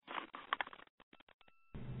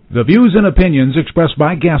The views and opinions expressed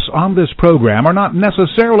by guests on this program are not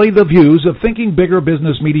necessarily the views of Thinking Bigger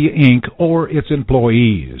Business Media, Inc. or its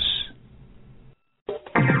employees.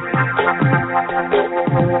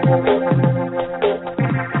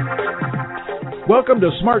 Welcome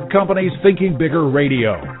to Smart Company's Thinking Bigger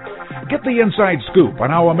Radio. Get the inside scoop on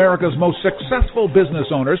how America's most successful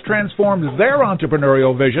business owners transformed their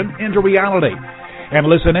entrepreneurial vision into reality. And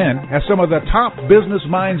listen in as some of the top business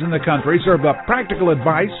minds in the country serve up practical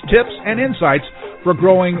advice, tips, and insights for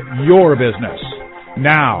growing your business.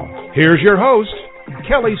 Now, here's your host,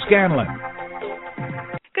 Kelly Scanlon.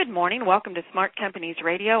 Good morning. Welcome to Smart Companies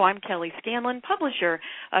Radio. I'm Kelly Scanlon, publisher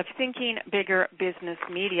of Thinking Bigger Business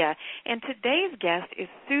Media. And today's guest is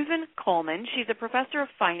Susan Coleman. She's a professor of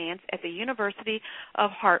finance at the University of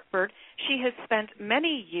Hartford. She has spent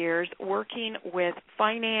many years working with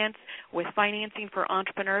finance, with financing for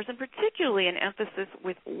entrepreneurs, and particularly an emphasis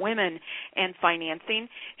with women and financing.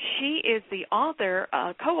 She is the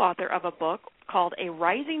co-author of a book called A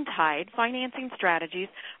Rising Tide, Financing Strategies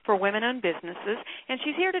for Women-Owned Businesses, and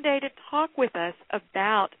she's here today to talk with us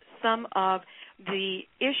about some of the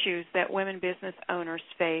issues that women business owners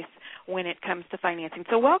face when it comes to financing.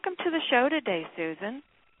 So welcome to the show today, Susan.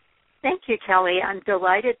 Thank you, Kelly. I'm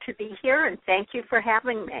delighted to be here, and thank you for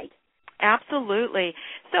having me. Absolutely.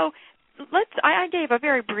 So I gave a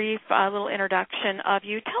very brief little introduction of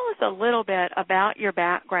you. Tell us a little bit about your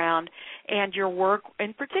background and your work,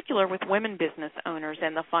 in particular with women business owners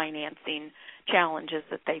and the financing challenges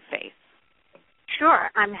that they face. Sure,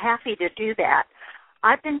 I'm happy to do that.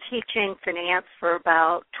 I've been teaching finance for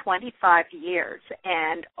about 25 years,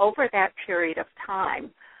 and over that period of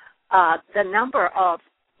time, the number of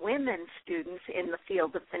women students in the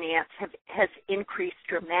field of finance has increased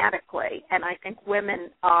dramatically, and I think women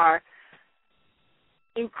are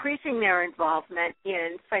increasing their involvement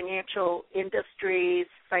in financial industries,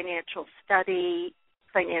 financial study,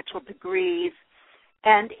 financial degrees,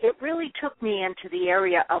 and it really took me into the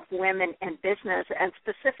area of women and business, and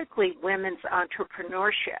specifically women's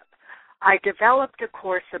entrepreneurship. I developed a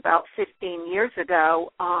course about 15 years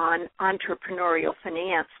ago on entrepreneurial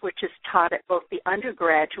finance, which is taught at both the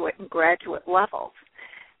undergraduate and graduate levels.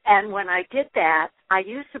 And when I did that, I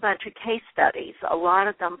used a bunch of case studies, a lot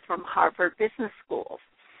of them from Harvard Business Schools.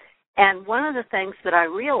 And one of the things that I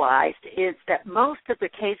realized is that most of the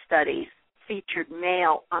case studies featured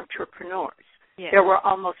male entrepreneurs. Yes. There were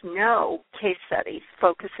almost no case studies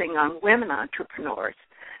focusing on women entrepreneurs.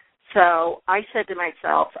 So I said to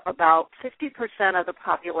myself, about 50% of the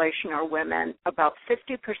population are women, about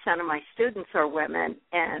 50% of my students are women,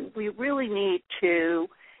 and we really need to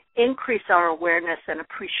increase our awareness and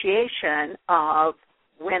appreciation of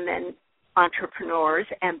women entrepreneurs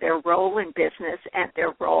and their role in business and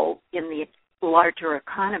their role in the larger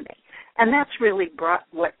economy. And that's really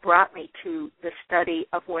what brought me to the study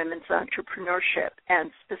of women's entrepreneurship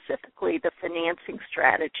and specifically the financing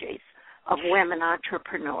strategies of women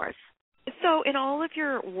entrepreneurs. So in all of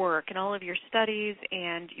your work and all of your studies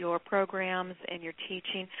and your programs and your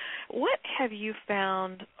teaching, what have you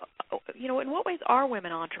found, in what ways are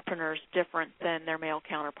women entrepreneurs different than their male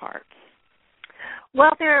counterparts?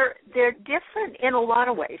 Well, they're different in a lot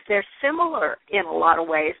of ways. They're similar in a lot of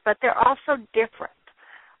ways, but they're also different.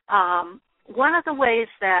 One of the ways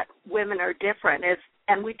that women are different is,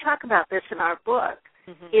 and we talk about this in our book,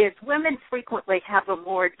 is women frequently have a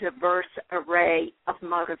more diverse array of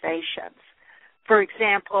motivations. For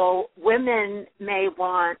example, women may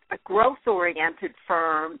want a growth-oriented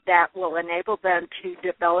firm that will enable them to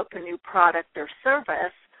develop a new product or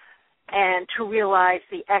service and to realize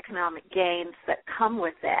the economic gains that come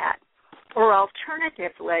with that. Or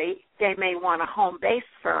alternatively, they may want a home-based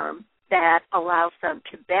firm that allows them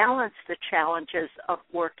to balance the challenges of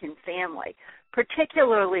work and family,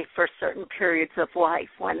 particularly for certain periods of life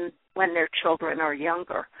when their children are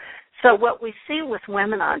younger. So what we see with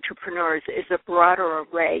women entrepreneurs is a broader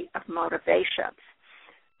array of motivations.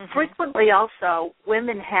 Frequently also,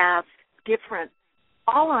 women have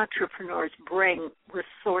all entrepreneurs bring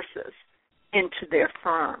resources into their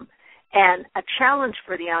firm. And a challenge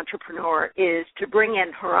for the entrepreneur is to bring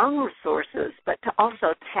in her own resources, but to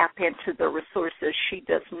also tap into the resources she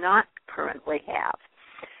does not currently have.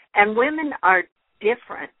 And women are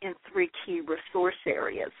different in three key resource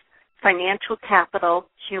areas: financial capital,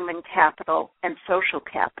 human capital, and social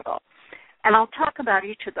capital. And I'll talk about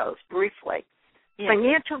each of those briefly. Yes.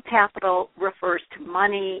 Financial capital refers to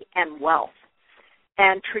money and wealth.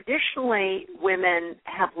 And traditionally, women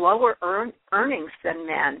have lower earnings than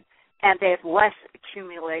men, and they have less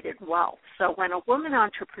accumulated wealth. So when a woman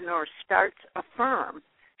entrepreneur starts a firm,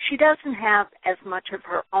 she doesn't have as much of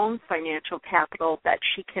her own financial capital that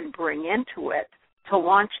she can bring into it to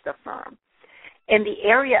launch the firm. In the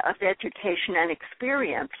area of education and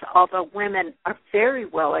experience, although women are very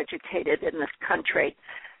well educated in this country,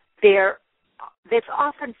 it's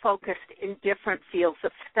often focused in different fields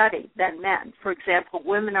of study than men. For example,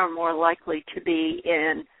 women are more likely to be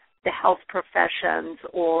in the health professions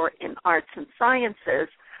or in arts and sciences,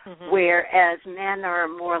 whereas men are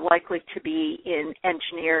more likely to be in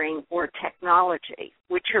engineering or technology,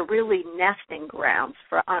 which are really nesting grounds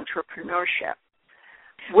for entrepreneurship.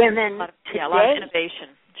 Women today, a lot of innovation,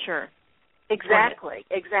 sure. Exactly.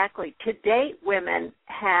 Today, women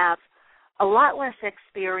have a lot less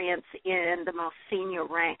experience in the most senior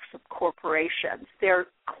ranks of corporations. They're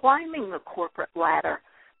climbing the corporate ladder,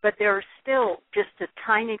 but there are still just a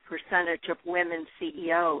tiny percentage of women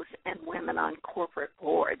CEOs and women on corporate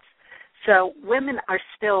boards. So women are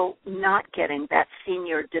still not getting that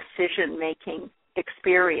senior decision-making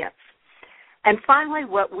experience. And finally,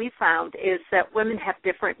 what we found is that women have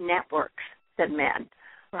different networks than men.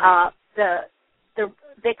 Right.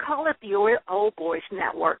 They call it the old boys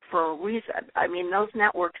network for a reason. I mean, those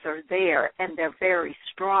networks are there, and they're very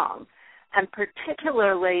strong. And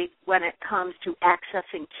particularly when it comes to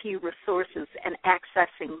accessing key resources and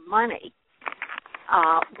accessing money,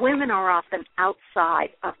 women are often outside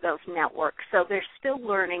of those networks. So they're still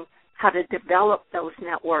learning how to develop those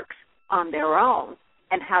networks on their own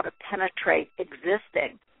and how to penetrate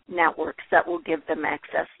existing networks that will give them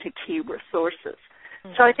access to key resources.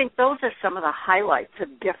 So I think those are some of the highlights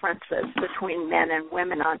of differences between men and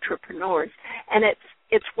women entrepreneurs. And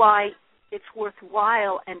it's why it's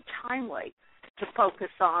worthwhile and timely to focus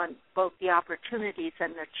on both the opportunities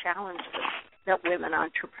and the challenges that women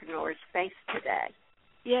entrepreneurs face today.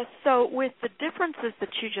 Yes, so with the differences that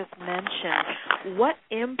you just mentioned, what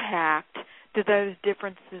impact do those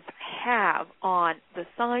differences have on the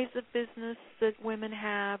size of business that women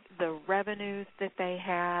have, the revenues that they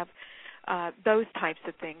have, those types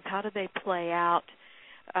of things? How do they play out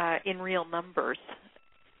in real numbers?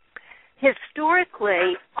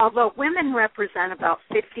 Historically, although women represent about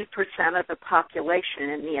 50% of the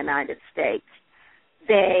population in the United States,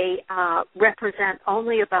 they represent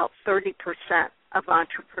only about 30% of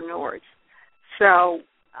entrepreneurs. So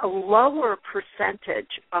a lower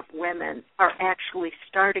percentage of women are actually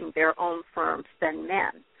starting their own firms than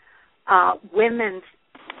men. Women's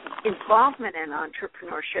involvement in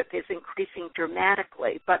entrepreneurship is increasing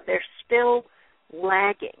dramatically, but they're still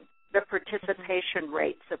lagging the participation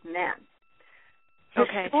rates of men.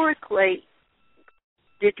 Okay. Historically,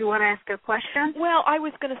 did you want to ask a question? Well, I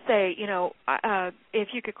was going to say, if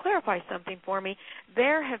you could clarify something for me,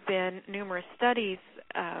 there have been numerous studies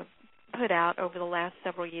put out over the last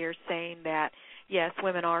several years saying that, yes,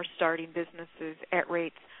 women are starting businesses at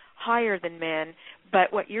rates higher than men,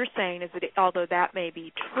 but what you're saying is that although that may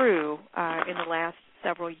be true in the last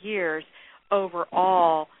several years,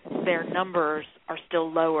 overall their numbers are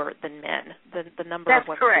still lower than men. The number That's of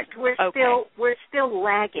women. correct. We're still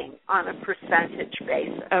lagging on a percentage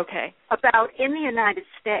basis. Okay. In the United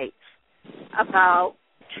States, about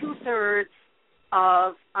 2/3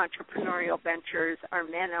 of entrepreneurial ventures are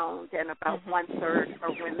men-owned and about 1/3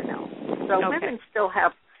 are women-owned. So women still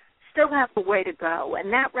have a way to go,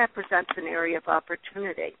 and that represents an area of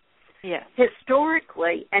opportunity. Yes.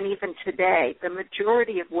 Historically, and even today, the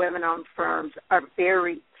majority of women-owned firms are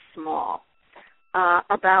very small.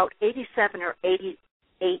 About 87 or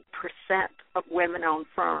 88% of women-owned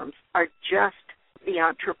firms are just the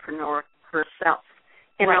entrepreneur herself.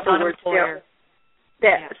 In other words,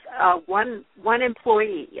 there's one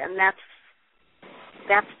employee, and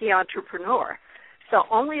that's the entrepreneur. So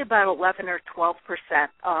only about 11 or 12%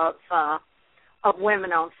 of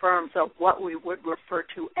women-owned firms are what we would refer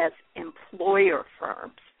to as employer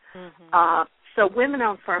firms. So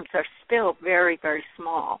women-owned firms are still very, very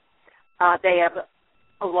small. They have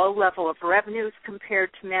a low level of revenues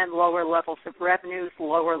compared to men, lower levels of revenues,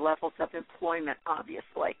 lower levels of employment,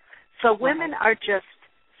 obviously. So women are just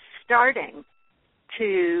starting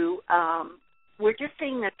to, we're just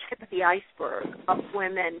seeing the tip of the iceberg of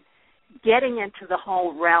women getting into the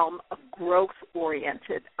whole realm of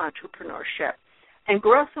growth-oriented entrepreneurship. And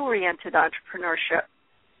growth-oriented entrepreneurship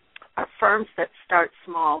are firms that start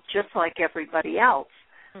small just like everybody else,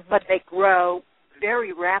 but they grow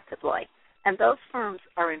very rapidly. And those firms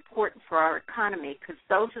are important for our economy because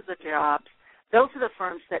those are the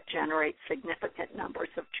firms that generate significant numbers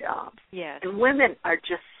of jobs. Yes. And women are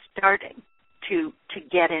just starting to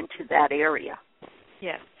get into that area.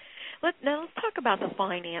 Yes. Now let's talk about the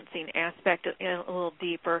financing aspect a little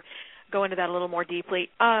deeper, go into that a little more deeply.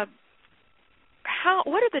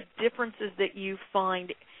 what are the differences that you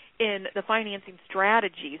find in the financing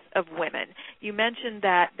strategies of women? You mentioned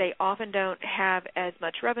that they often don't have as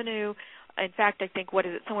much revenue. In fact, I think,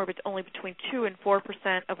 somewhere only between 2 and 4%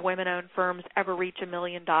 of women-owned firms ever reach $1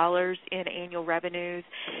 million in annual revenues.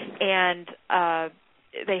 And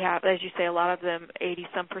they have, as you say, a lot of them,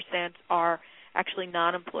 80-some% are actually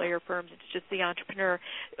non-employer firms. It's just the entrepreneur.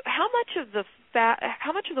 How much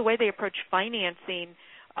of the way they approach financing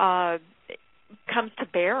comes to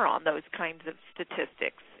bear on those kinds of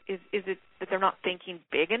statistics? Is it that they're not thinking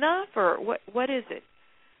big enough, or what is it?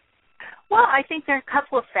 Well, I think there are a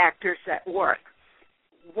couple of factors that work.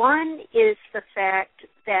 One is the fact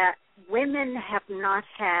that women have not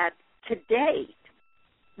had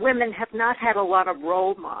a lot of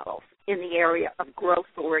role models in the area of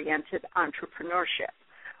growth-oriented entrepreneurship.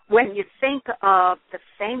 When you think of the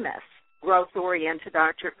famous growth-oriented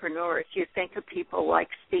entrepreneurs, you think of people like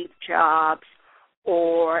Steve Jobs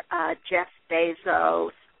or Jeff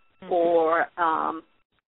Bezos, or some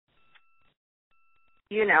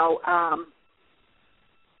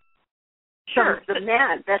of the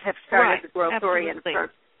men that have started the growth-oriented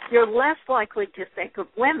firms. You're less likely to think of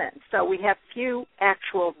women, so we have few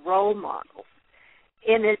actual role models.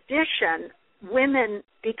 In addition, women,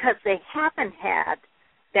 because they haven't had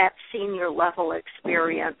that senior level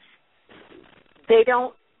experience, they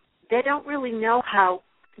don't really know how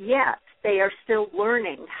yet. They are still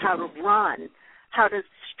learning how to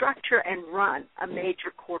structure and run a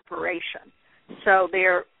major corporation. So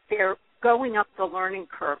they're going up the learning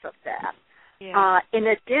curve of that. Yeah. In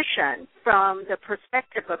addition, from the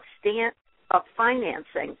perspective of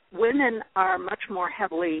financing, women are much more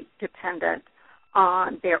heavily dependent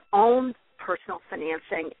on their own personal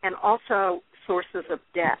financing and also sources of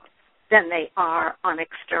debt than they are on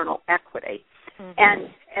external equity. Mm-hmm.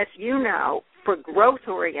 And as you know, for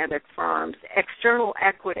growth-oriented firms, external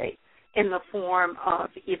equity in the form of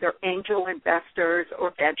either angel investors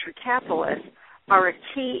or venture capitalists are a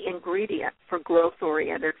key ingredient for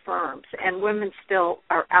growth-oriented firms, and women still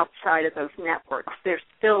are outside of those networks. They're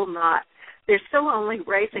still only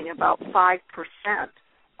raising about 5%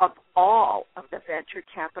 of all of the venture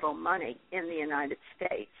capital money in the United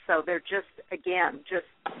States. So they're just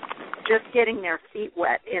getting their feet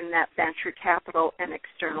wet in that venture capital and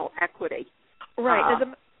external equity. Right.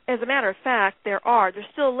 As a matter of fact, there's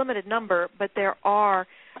still a limited number, but there are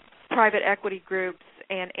private equity groups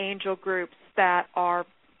and angel groups that are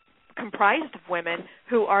comprised of women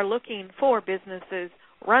who are looking for businesses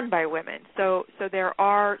run by women. So there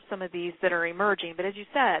are some of these that are emerging. But as you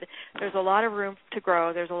said, there's a lot of room to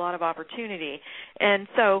grow. There's a lot of opportunity. And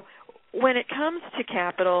so when it comes to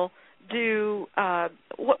capital,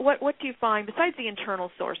 what do you find, besides the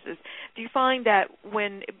internal sources, do you find that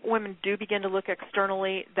when women do begin to look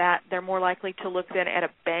externally that they're more likely to look then at a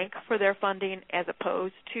bank for their funding as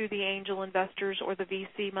opposed to the angel investors or the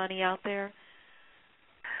VC money out there?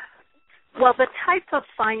 Well, the type of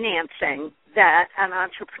financing that an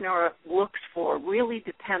entrepreneur looks for really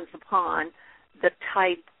depends upon the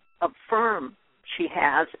type of firm she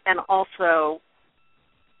has and also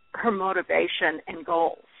her motivation and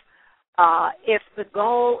goals. If the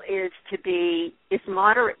goal is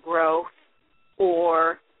moderate growth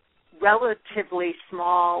or relatively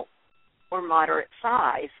small or moderate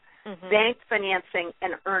size, bank financing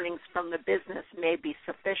and earnings from the business may be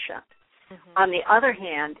sufficient. On the other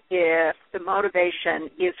hand, if the motivation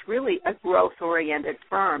is really a growth-oriented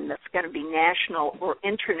firm that's going to be national or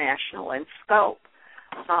international in scope,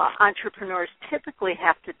 entrepreneurs typically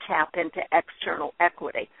have to tap into external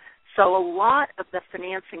equity. So a lot of the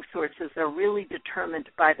financing sources are really determined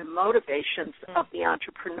by the motivations of the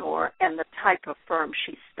entrepreneur and the type of firm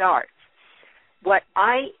she starts. What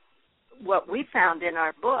we found in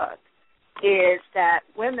our book is that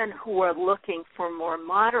women who are looking for more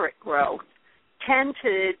moderate growth tend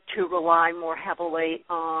to rely more heavily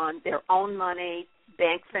on their own money,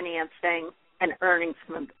 bank financing, and earnings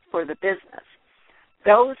for the business.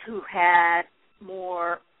 Those who had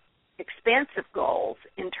more expansive goals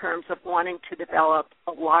in terms of wanting to develop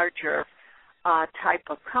a larger type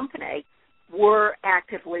of company were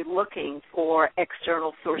actively looking for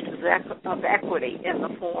external sources of equity in the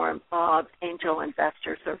form of angel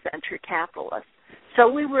investors or venture capitalists.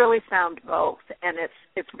 So we really found both, and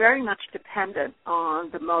it's very much dependent on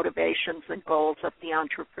the motivations and goals of the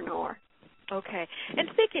entrepreneur. Okay. And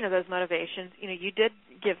speaking of those motivations, you did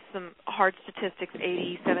give some hard statistics.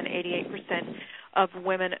 88% of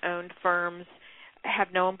women-owned firms have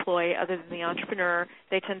no employee other than the entrepreneur.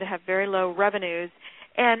 They tend to have very low revenues.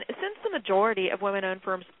 And since the majority of women-owned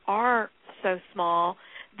firms are so small,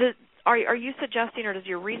 are you suggesting, or does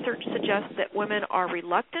your research suggest that women are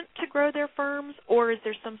reluctant to grow their firms, or is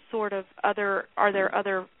there some sort of are there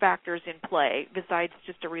other factors in play besides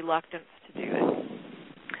just a reluctance to do it?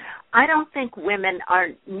 I don't think women are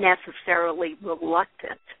necessarily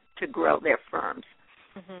reluctant to grow their firms.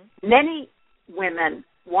 Mm-hmm. Many women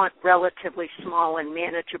want relatively small and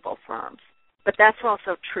manageable firms, but that's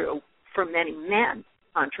also true for many men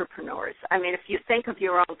entrepreneurs. I mean, if you think of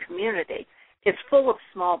your own community, it's full of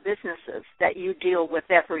small businesses that you deal with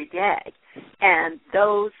every day, and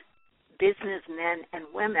those businessmen and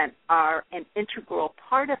women are an integral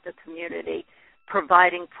part of the community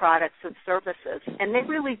providing products and services, and they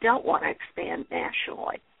really don't want to expand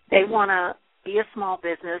nationally. They want to be a small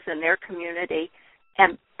business in their community,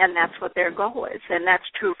 and that's what their goal is, and that's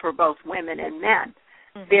true for both women and men.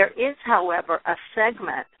 Mm-hmm. There is, however, a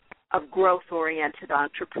segment of growth-oriented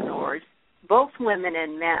entrepreneurs, both women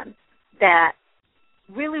and men, that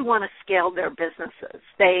really want to scale their businesses.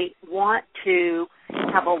 They want to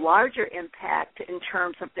have a larger impact in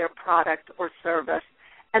terms of their product or service,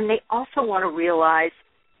 and they also want to realize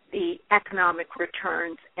the economic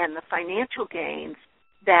returns and the financial gains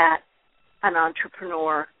that an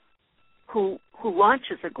entrepreneur who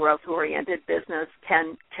launches a growth-oriented business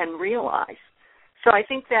can realize. So I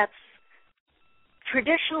think that's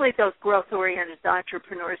traditionally those growth-oriented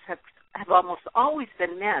entrepreneurs have almost always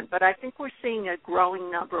been men, but I think we're seeing a growing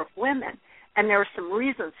number of women, and there are some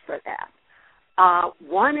reasons for that.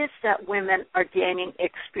 One is that women are gaining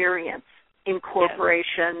experience in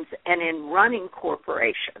corporations and in running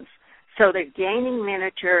corporations. So they're gaining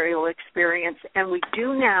managerial experience, and we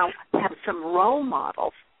do now have some role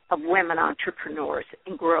models of women entrepreneurs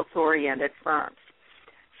in growth-oriented firms.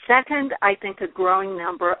 Second, I think a growing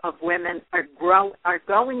number of women are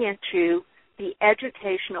going into the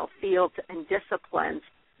educational fields and disciplines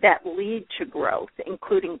that lead to growth,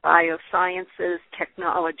 including biosciences,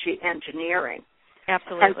 technology, engineering.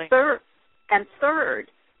 Absolutely. And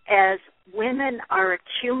third, as women are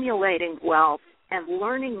accumulating wealth and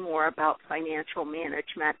learning more about financial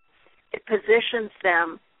management, it positions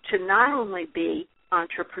them to not only be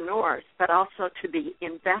entrepreneurs, but also to be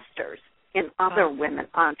investors in other women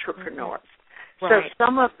entrepreneurs. Mm-hmm. Right. So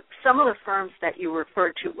some of the firms that you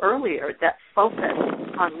referred to earlier that focus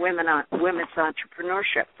on women's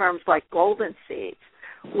entrepreneurship, firms like Golden Seeds,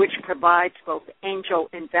 which provides both angel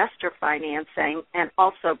investor financing and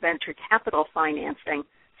also venture capital financing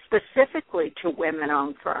specifically to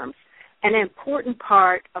women-owned firms. An important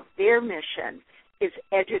part of their mission is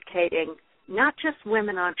educating not just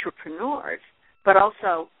women entrepreneurs, but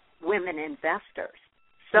also women investors,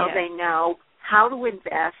 so they know how to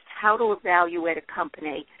invest, how to evaluate a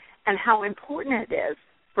company, and how important it is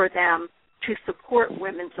for them to support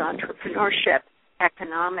women's entrepreneurship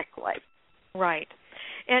economically. Right.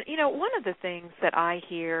 And, one of the things that I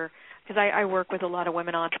hear, because I work with a lot of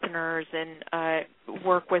women entrepreneurs and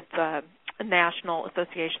work with the National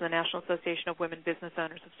Association of Women Business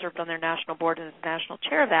Owners. I've served on their national board and as national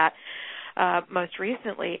chair of that most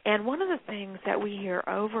recently. And one of the things that we hear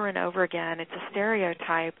over and over again, it's a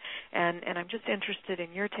stereotype, and I'm just interested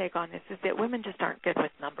in your take on this, is that women just aren't good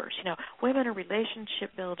with numbers. Women are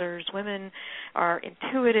relationship builders, women are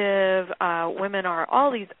intuitive, women are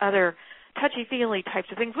all these other touchy-feely types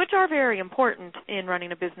of things, which are very important in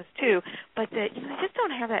running a business too, but that they just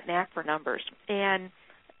don't have that knack for numbers. And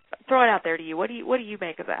throw it out there to you. What do you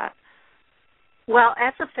make of that? Well,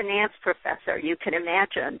 as a finance professor, you can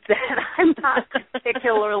imagine that I'm not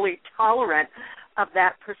particularly tolerant of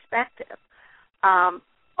that perspective.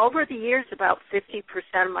 Over the years, about 50%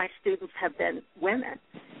 of my students have been women,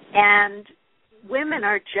 and women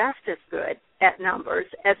are just as good at numbers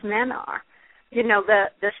as men are.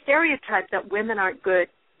 The stereotype that women aren't good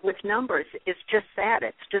with numbers is just that.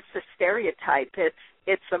 It's just a stereotype.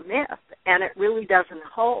 It's a myth, and it really doesn't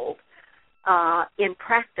hold in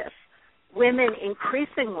practice. Women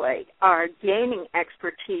increasingly are gaining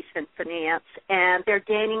expertise in finance, and they're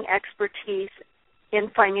gaining expertise in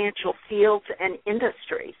financial fields and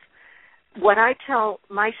industries. What I tell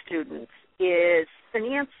my students is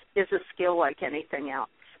finance is a skill like anything else.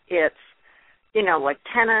 It's, like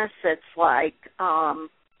tennis. It's like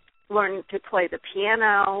learning to play the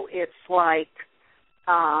piano. It's like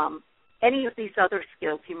any of these other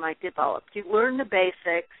skills you might develop. You learn the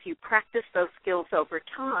basics, you practice those skills over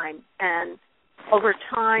time, and over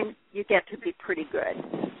time you get to be pretty good.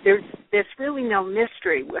 There's really no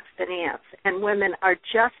mystery with finance, and women are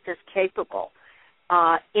just as capable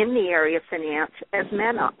in the area of finance as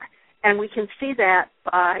men are. And we can see that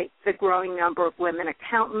by the growing number of women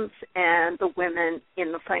accountants and the women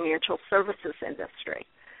in the financial services industry.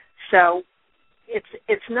 So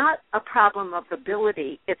it's not a problem of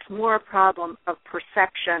ability. It's more a problem of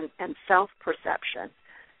perception and self-perception.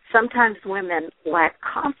 Sometimes women lack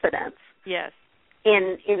confidence yes.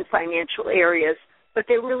 in financial areas, but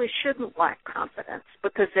they really shouldn't lack confidence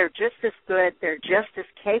because they're just as good, they're just as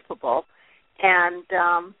capable, and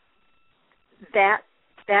that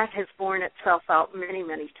has borne itself out many,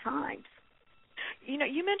 many times. You know,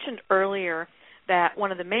 you mentioned earlier that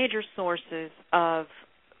one of the major sources of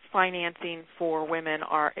financing for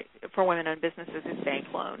women-owned businesses is bank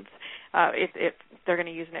loans. If they're going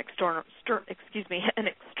to use an external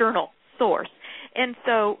source, and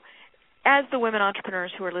so as the women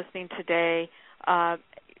entrepreneurs who are listening today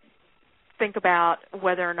think about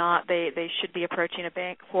whether or not they should be approaching a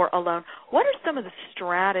bank for a loan, what are some of the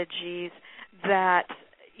strategies that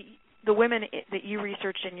the women that you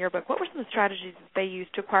researched in your book, what were some of the strategies that they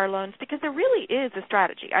used to acquire loans? Because there really is a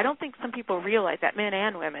strategy. I don't think some people realize that, men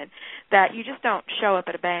and women, that you just don't show up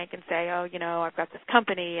at a bank and say, oh, you know, I've got this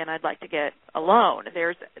company and I'd like to get a loan.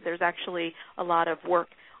 There's actually a lot of work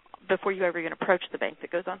before you ever even approach the bank that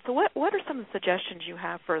goes on. So what are some of the suggestions you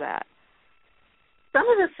have for that? Some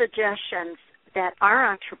of the suggestions that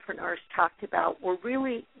our entrepreneurs talked about were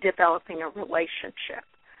really developing a relationship.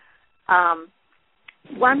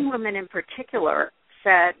 One woman in particular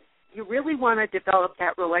said, you really want to develop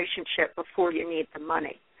that relationship before you need the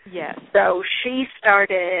money. Yes. So she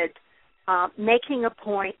started making a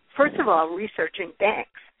point, first of all, researching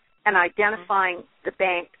banks and identifying the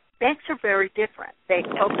bank. Banks are very different. They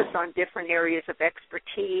focus on different areas of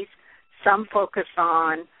expertise. Some focus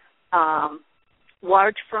on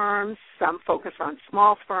large firms, some focus on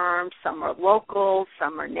small firms, some are local,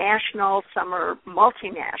 some are national, some are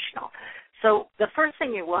multinational. So the first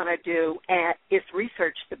thing you want to do is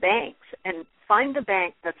research the banks and find the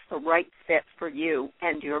bank that's the right fit for you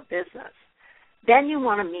and your business. Then you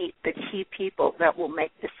want to meet the key people that will make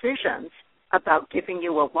decisions about giving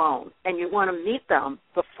you a loan, and you want to meet them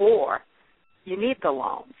before you need the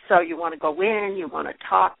loan. So you want to go in, you want to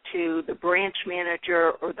talk to the branch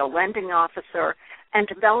manager or the lending officer and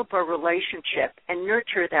develop a relationship and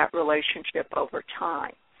nurture that relationship over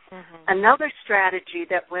time. Mm-hmm. Another strategy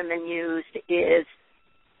that women used is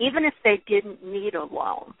even if they didn't need a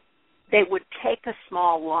loan, they would take a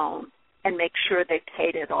small loan and make sure they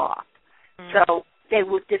paid it off. Mm-hmm. So they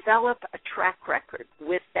would develop a track record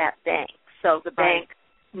with that bank. So the bank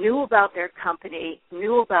knew about their company,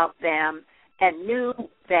 knew about them, and knew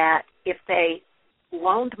that if they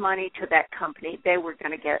loaned money to that company, they were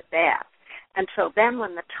going to get it back. And so then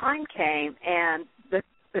when the time came and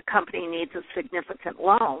the company needs a significant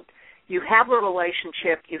loan, you have a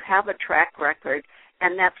relationship, you have a track record,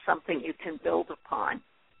 and that's something you can build upon.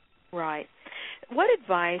 Right. What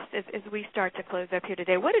advice, as we start to close up here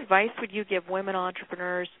today, what advice would you give women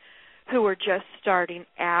entrepreneurs who are just starting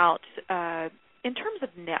out in terms of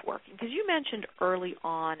networking? Because you mentioned early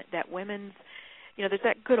on that women's, you know, there's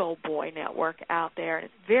that good old boy network out there, and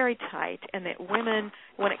it's very tight, and that women,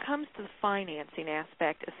 when it comes to the financing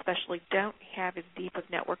aspect especially, don't have as deep of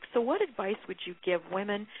networks. So what advice would you give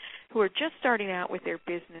women who are just starting out with their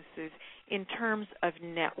businesses in terms of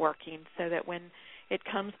networking so that when it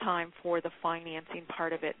comes time for the financing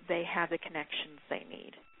part of it, they have the connections they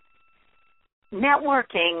need?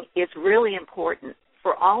 Networking is really important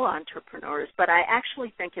for all entrepreneurs, but I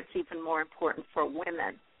actually think it's even more important for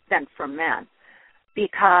women than for men.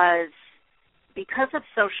 Because of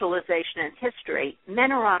socialization and history,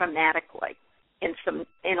 men are automatically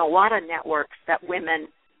in a lot of networks that women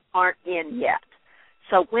aren't in yet.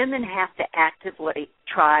 So women have to actively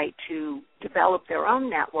try to develop their own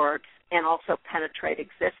networks and also penetrate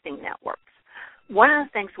existing networks. One of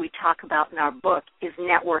the things we talk about in our book is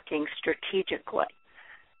networking strategically.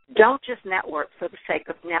 Don't just network for the sake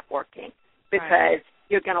of networking because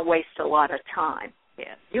you're going to waste a lot of time.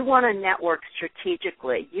 Yes. You want to network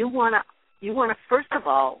strategically. You want to first of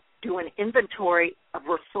all do an inventory of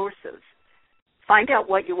resources. Find out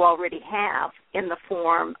what you already have in the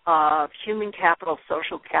form of human capital,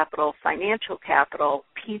 social capital, financial capital,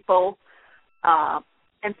 people,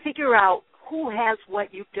 and figure out who has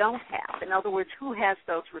what you don't have. In other words, who has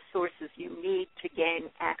those resources you need to gain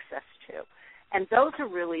access to. And those are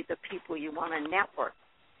really the people you want to network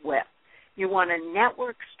with. You want to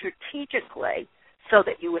network strategically so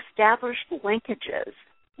that you establish linkages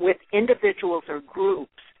with individuals or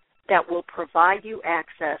groups that will provide you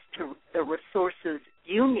access to the resources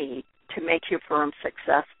you need to make your firm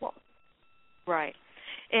successful. Right.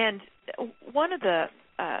 And one of the,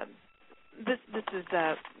 this is,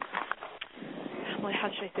 how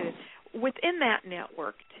should I say this? Within that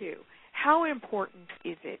network, too, how important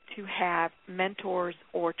is it to have mentors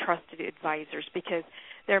or trusted advisors? Because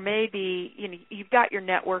there may be, you've got your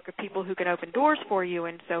network of people who can open doors for you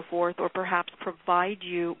and so forth, or perhaps provide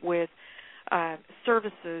you with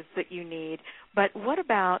services that you need. But what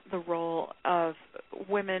about the role of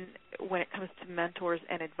women when it comes to mentors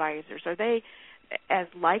and advisors? Are they as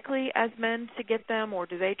likely as men to get them, or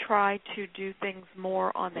do they try to do things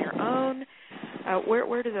more on their own?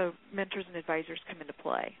 Where do the mentors and advisors come into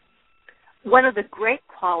play? One of the great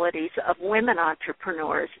qualities of women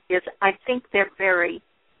entrepreneurs is I think they're very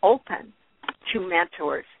open to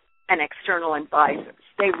mentors and external advisors.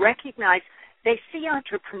 They see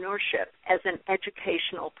entrepreneurship as an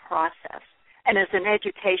educational process. And as an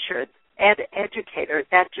educator,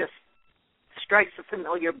 that just strikes a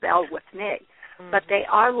familiar bell with me. Mm-hmm. But they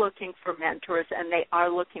are looking for mentors, and they are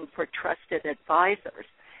looking for trusted advisors.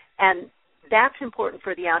 And that's important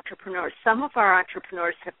for the entrepreneurs. Some of our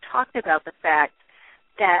entrepreneurs have talked about the fact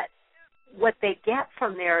that what they get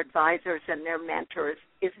from their advisors and their mentors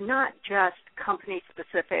is not just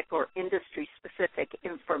company-specific or industry-specific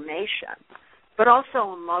information, but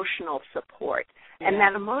also emotional support. Yeah. And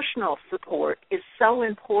that emotional support is so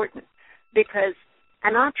important because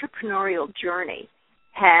an entrepreneurial journey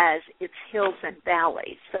has its hills and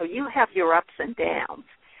valleys. So you have your ups and downs.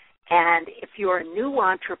 And if you're a new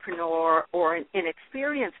entrepreneur or an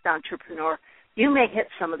inexperienced entrepreneur, you may hit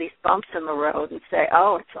some of these bumps in the road and say,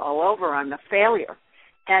 oh, it's all over, I'm a failure.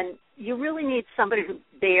 And you really need somebody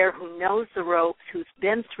who knows the ropes, who's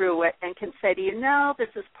been through it, and can say to you, no, this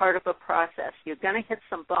is part of a process. You're going to hit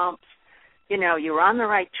some bumps. You're on the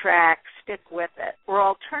right track. Stick with it. Or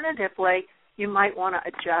alternatively, you might want to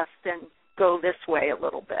adjust and go this way a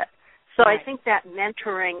little bit. So right. I think that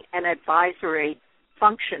mentoring and advisory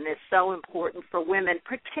function is so important for women,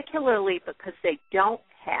 particularly because they don't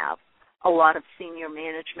have a lot of senior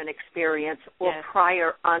management experience or yes.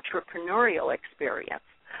 prior entrepreneurial experience.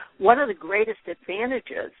 One of the greatest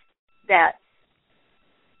advantages that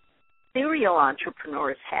serial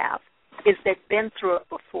entrepreneurs have is they've been through it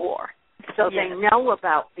before. So yes. they know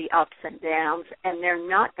about the ups and downs, and they're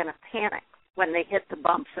not going to panic when they hit the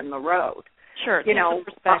bumps in the road. Sure.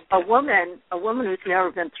 A woman who's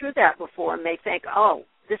never been through that before may think, oh,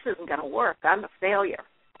 this isn't going to work. I'm a failure.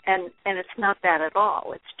 And it's not that at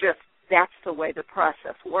all. It's just that's the way the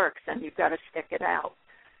process works, and you've got to stick it out.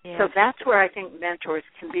 Yes. So that's where I think mentors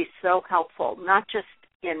can be so helpful, not just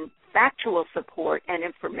in factual support and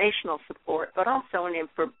informational support, but also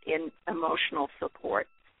in emotional support.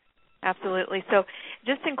 Absolutely. So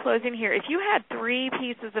just in closing here, if you had 3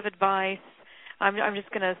 pieces of advice, I'm just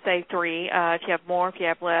going to say 3, if you have more, if you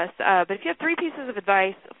have less, but if you have 3 pieces of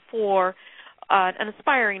advice for an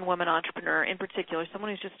aspiring woman entrepreneur in particular, someone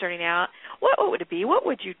who's just starting out, what would it be? What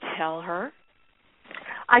would you tell her?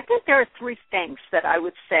 I think there are 3 things that I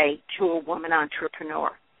would say to a woman entrepreneur.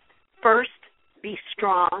 First, be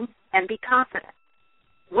strong and be confident.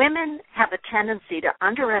 Women have a tendency to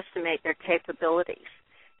underestimate their capabilities.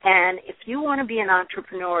 And if you want to be an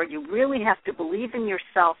entrepreneur, you really have to believe in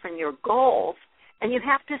yourself and your goals, and you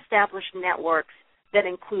have to establish networks that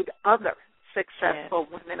include other successful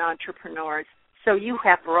yes. women entrepreneurs so you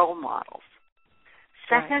have role models.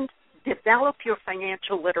 Second, right. develop your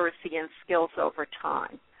financial literacy and skills over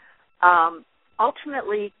time.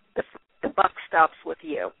 Ultimately, the buck stops with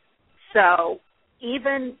you. So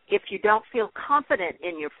even if you don't feel confident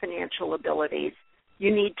in your financial abilities,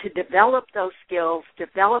 you need to develop those skills,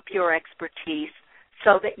 develop your expertise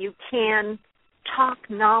so that you can talk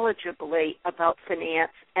knowledgeably about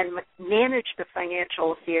finance and manage the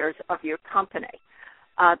financial affairs of your company.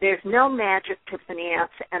 There's no magic to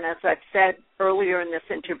finance, and as I've said earlier in this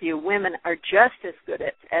interview, women are just as good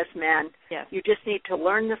as men. Yes. You just need to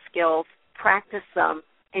learn the skills, practice them,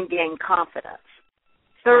 and gain confidence.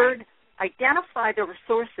 Third, identify the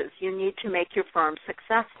resources you need to make your firm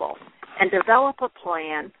successful and develop a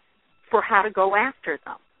plan for how to go after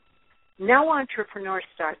them. No entrepreneur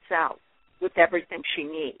starts out with everything she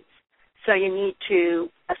needs. So you need to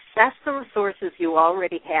assess the resources you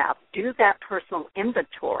already have, do that personal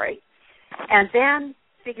inventory, and then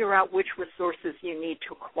figure out which resources you need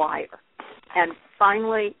to acquire. And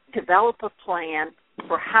finally, develop a plan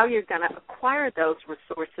for how you're going to acquire those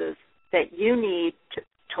resources that you need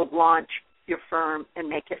to launch your firm and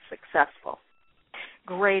make it successful.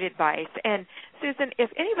 Great advice. And, Susan,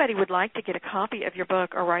 if anybody would like to get a copy of your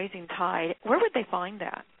book, A Rising Tide, where would they find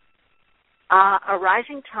that? A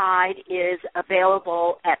Rising Tide is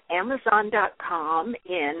available at Amazon.com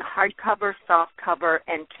in hardcover, softcover,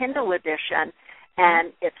 and Kindle edition,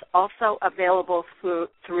 and it's also available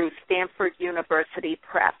through Stanford University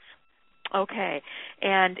Press. Okay.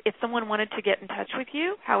 And if someone wanted to get in touch with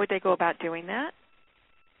you, how would they go about doing that?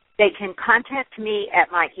 They can contact me at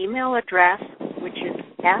my email address, which is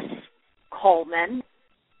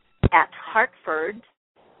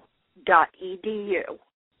scoleman@hartford.edu.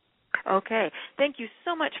 Okay. Thank you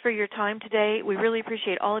so much for your time today. We really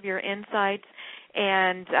appreciate all of your insights,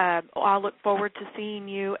 and I'll look forward to seeing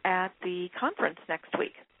you at the conference next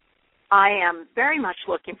week. I am very much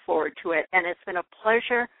looking forward to it, and it's been a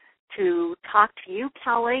pleasure to talk to you,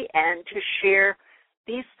 Kelly, and to share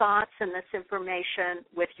these thoughts and this information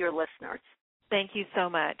with your listeners. Thank you so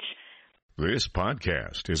much. This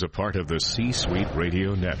podcast is a part of the C-Suite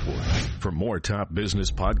Radio Network. For more top business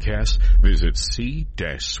podcasts, visit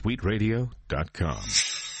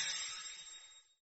c-suiteradio.com.